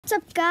What's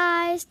up,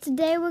 guys?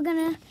 Today we're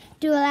gonna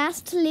do a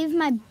last to leave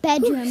my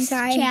bedroom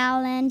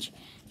challenge.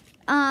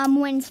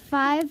 Wins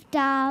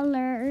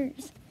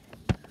 $5.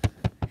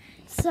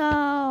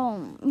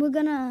 So we're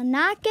gonna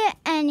not get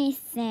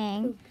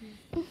anything.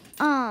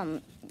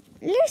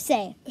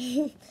 Lucy.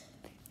 I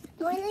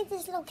like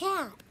this little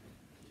cat.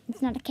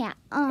 It's not a cat.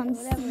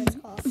 Whatever it's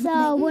called.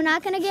 So we're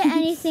not gonna get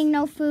anything.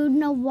 No food,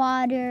 no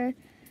water,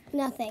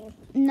 Nothing.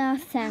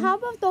 nothing. How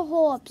about the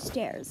whole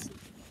upstairs?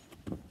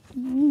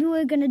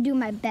 We're gonna do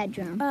my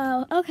bedroom.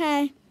 Oh,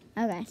 okay.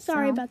 Okay.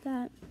 Sorry so, about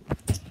that.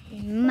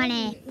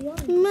 money.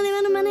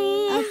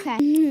 Money. Okay.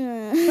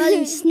 Well,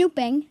 you're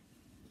snooping.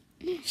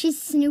 She's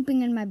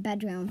snooping in my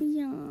bedroom.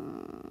 Yeah.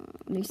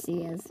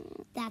 Lucy is.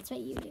 That's what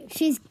you do.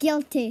 She's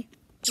guilty.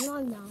 No,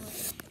 I'm not.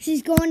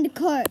 She's going to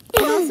court.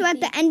 And also,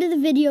 at the end of the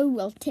video,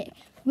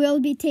 we'll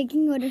be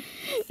taking her to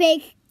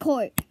fake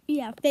court.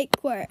 Yeah, fake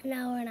court,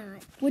 No, we're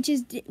not. which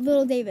is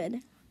little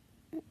David.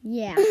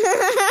 Yeah.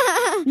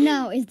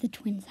 No, it's the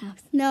twins' house.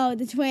 No,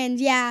 the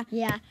twins. Yeah,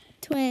 Yeah.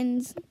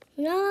 twins.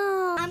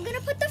 No. I'm gonna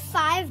put the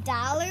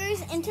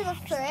 $5 into the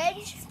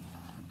fridge.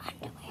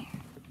 Underwear.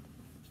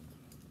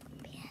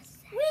 Yes.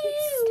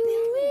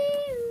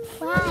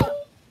 Why?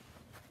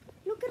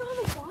 Look at all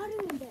the water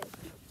in there.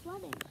 It's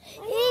flooding.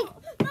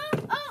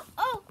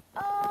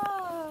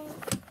 Oh.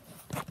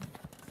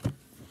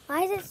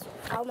 Why is this?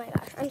 Oh my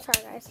gosh. I'm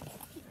sorry, guys.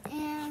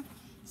 And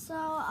so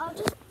I'll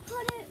just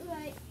put it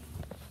right.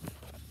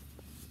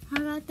 I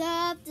got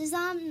that to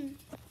something.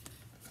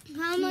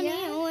 How many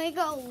we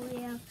go?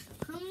 Yeah.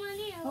 How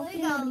many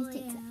we go?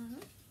 Yeah.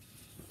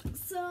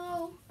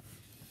 So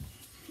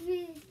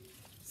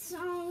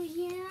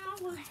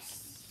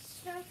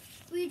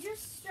we're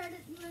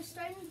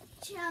starting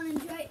the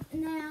challenge right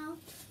now.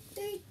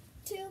 3,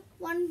 2,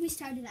 1. We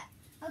started that.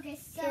 Okay,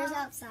 so Here's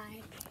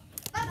outside.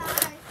 bye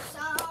bye. So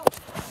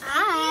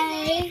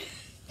Hi.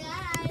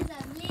 guys,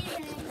 I'm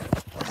leaving.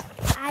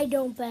 I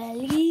don't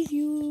believe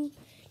you.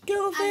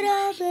 Don't fit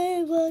up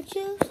in what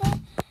you said.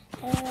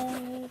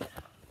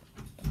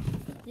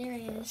 There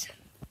he is.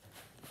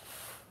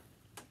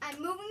 I'm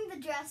moving the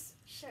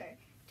dresser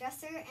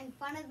in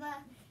front of the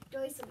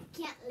door so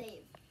we can't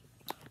leave.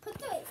 Put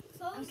the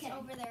clothes Okay.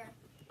 over there.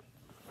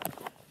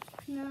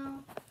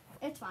 No,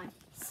 it's fine.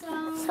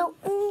 So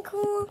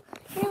cool.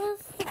 Here's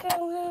the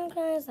girl who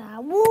goes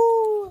out.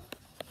 Woo.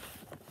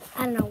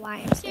 I don't know why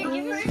I'm Your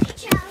saying first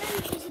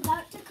challenge is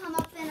about to come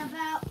up in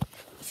about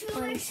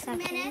 1 2-ish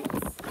second.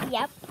 minutes.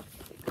 Yep.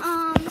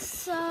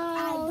 So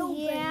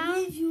yeah.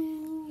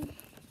 you.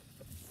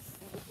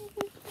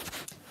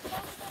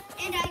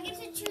 And I get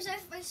to choose our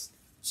first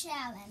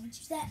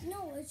challenge.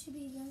 No, it should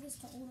be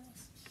youngest to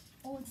oldest.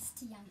 Oldest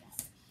to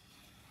youngest.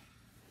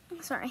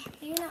 Sorry.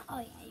 You're not. Oh,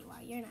 yeah, you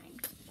are. You're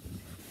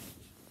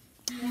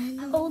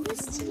 9.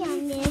 Oldest to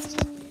youngest.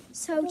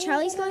 So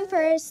Charlie's going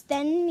first,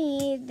 then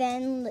me,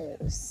 then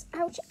Luz.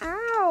 Ouch,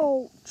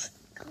 ouch.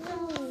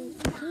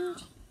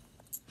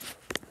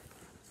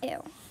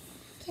 Ew.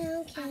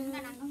 Cow, cow.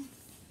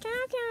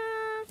 Caw,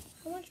 caw.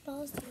 How much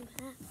balls do you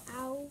have?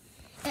 Ow.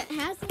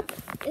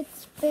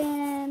 It's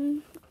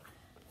been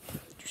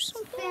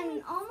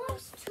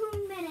almost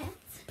 2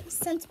 minutes.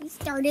 Since we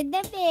started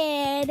the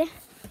vid.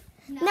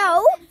 it's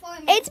No, been 4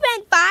 minutes. It's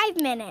been 5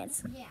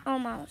 minutes. Yeah.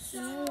 Almost.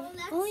 So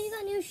Oh, you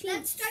got new let's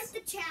sheets. start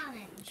the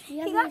challenge. You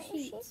have You new got sheets.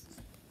 sheets?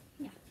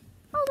 Yeah.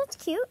 Oh, that's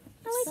cute.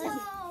 I like that.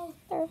 So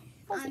There.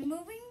 I'm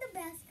moving the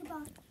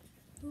basketball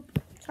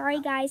Sorry,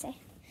 guys. I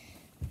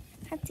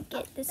have to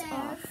get this there.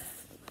 off.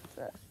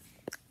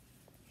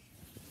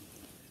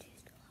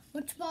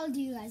 Which ball do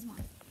you guys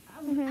want?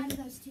 Out of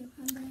those two.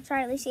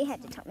 Sorry, Lucy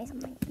had to tell me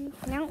something.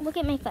 Now, look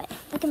at my foot.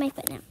 Look at my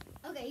foot now.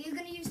 Okay, you're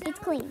gonna use that It's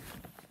one? clean.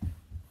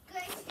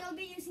 Grace, you'll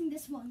be using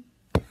this one.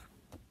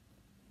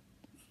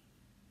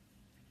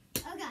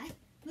 Okay,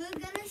 we're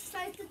gonna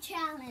start the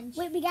challenge.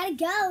 Wait, we gotta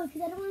go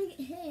because I don't want to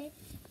get hit.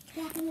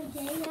 Back in the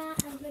day, yeah,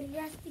 everybody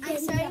rushed to I'm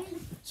get starting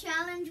the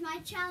challenge. My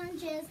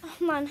challenge is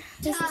Come on.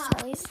 This is Ta.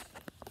 Charlie's.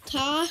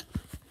 ta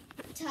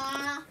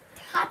ta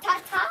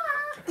ta ta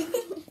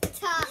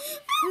ta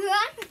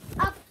run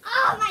up.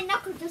 Oh, my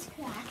knuckle just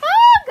cracked.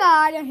 Oh,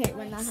 God. I hate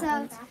when that So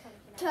happens.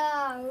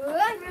 ta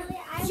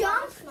run,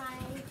 jump,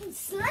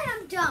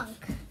 slam dunk,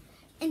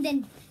 and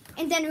then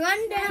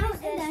run down,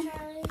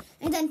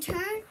 and then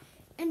turn,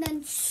 and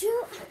then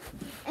shoot,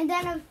 and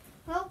then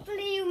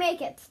hopefully you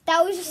make it.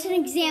 That was just an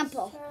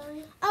example.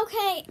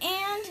 Okay,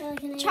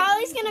 and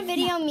Charlie's going to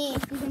video me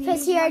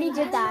because he already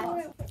did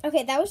that.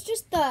 Okay, that was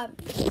just the...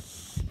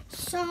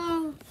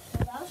 So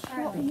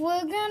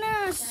we're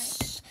gonna.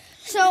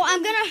 So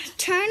I'm gonna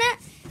turn it.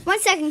 1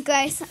 second,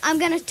 guys. I'm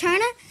gonna turn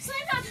it,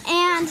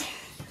 and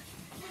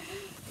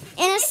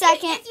in a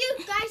second. If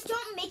you guys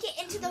don't make it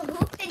into the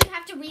hoop, then you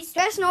have to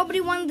restart. Guess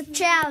nobody won the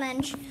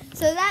challenge,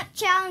 so that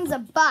challenge is a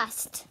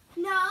bust.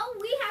 No,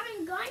 we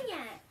haven't gone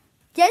yet.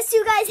 Yes,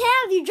 you guys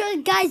have.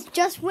 You guys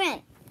just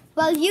went.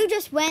 Well, you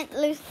just went,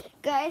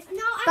 guys.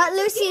 No, But we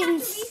have to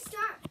Lucy's.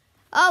 restart.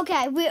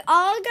 Okay, we're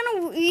all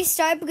gonna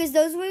restart because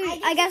those were,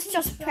 I guess,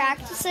 just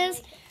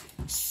practices.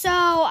 So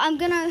I'm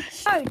gonna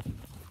start.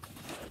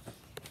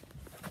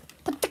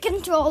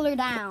 controller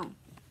down.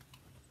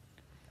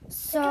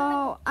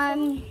 So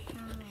I'm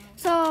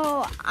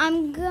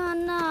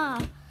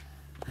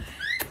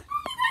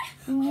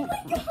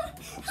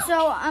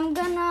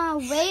gonna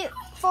wait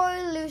for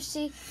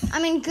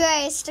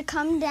Grace to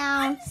come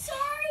down.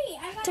 Sorry.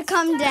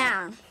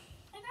 Down.